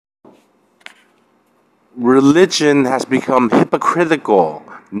religion has become hypocritical,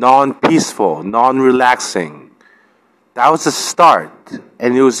 non-peaceful, non-relaxing. That was the start,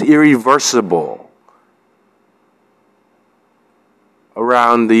 and it was irreversible.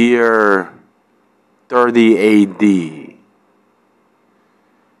 Around the year 30 AD.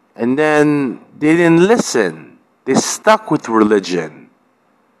 And then they didn't listen. They stuck with religion.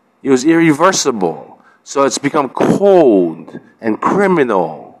 It was irreversible. So it's become cold and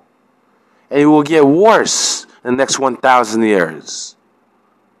criminal. And it will get worse in the next 1,000 years.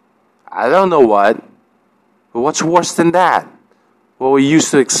 I don't know what. But what's worse than that? What we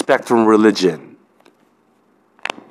used to expect from religion.